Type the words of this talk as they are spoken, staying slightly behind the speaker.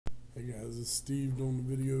Hey guys, it's Steve doing the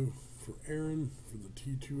video for Aaron for the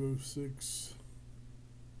T-206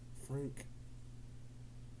 Frank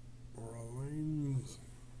Arellanes,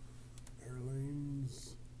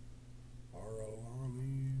 Arellanes.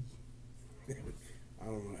 I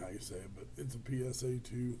don't know how you say it, but it's a PSA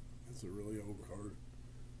 2. It's a really old card.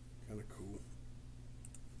 Kind of cool.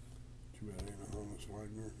 Too bad ain't a Thomas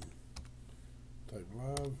Wagner. Type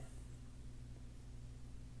live.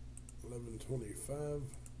 1125.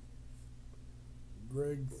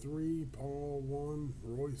 Greg 3, Paul 1,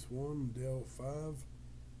 Royce 1, Dell 5.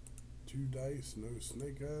 2 dice, no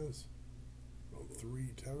snake eyes. On 3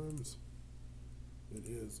 times. It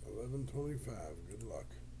is 1125. Good luck.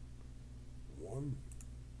 1,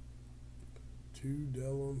 2,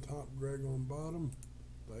 Dell on top, Greg on bottom.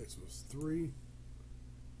 Dice was 3.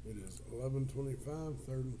 It is 1125.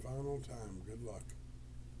 Third and final time. Good luck.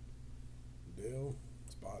 Dell,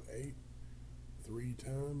 spot 8. 3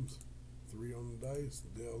 times. 3 on the dice.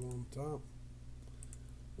 Dell on top.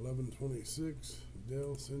 1126.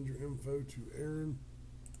 Dell, send your info to Aaron.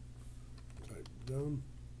 Type done.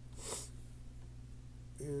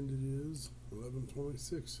 And it is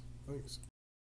 1126. Thanks.